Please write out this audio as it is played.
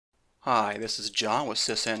Hi, this is John with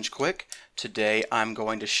SysEng Quick. Today I'm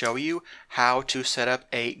going to show you how to set up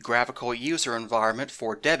a graphical user environment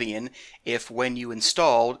for Debian if when you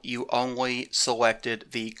installed you only selected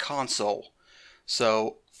the console.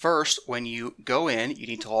 So first, when you go in, you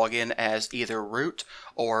need to log in as either root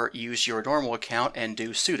or use your normal account and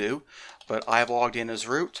do sudo, but I've logged in as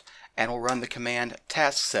root and will run the command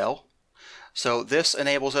tasksel. So this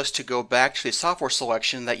enables us to go back to the software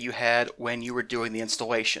selection that you had when you were doing the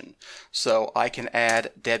installation. So I can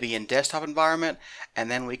add Debian desktop environment,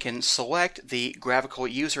 and then we can select the graphical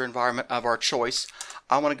user environment of our choice.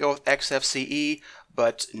 I want to go with XFCE,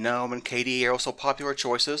 but GNOME and KDE are also popular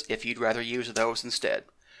choices if you'd rather use those instead.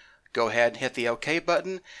 Go ahead and hit the OK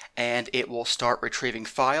button, and it will start retrieving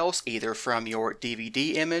files either from your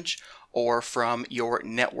DVD image or from your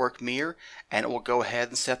network mirror, and it will go ahead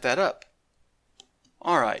and set that up.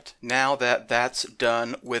 Alright, now that that's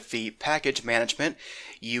done with the package management,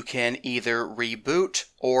 you can either reboot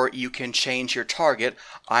or you can change your target.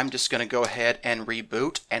 I'm just going to go ahead and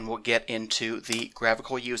reboot, and we'll get into the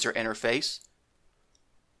graphical user interface.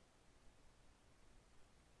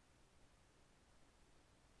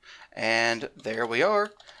 And there we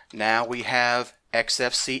are. Now we have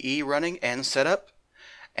XFCE running and set up,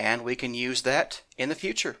 and we can use that in the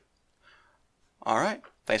future. Alright,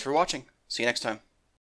 thanks for watching. See you next time.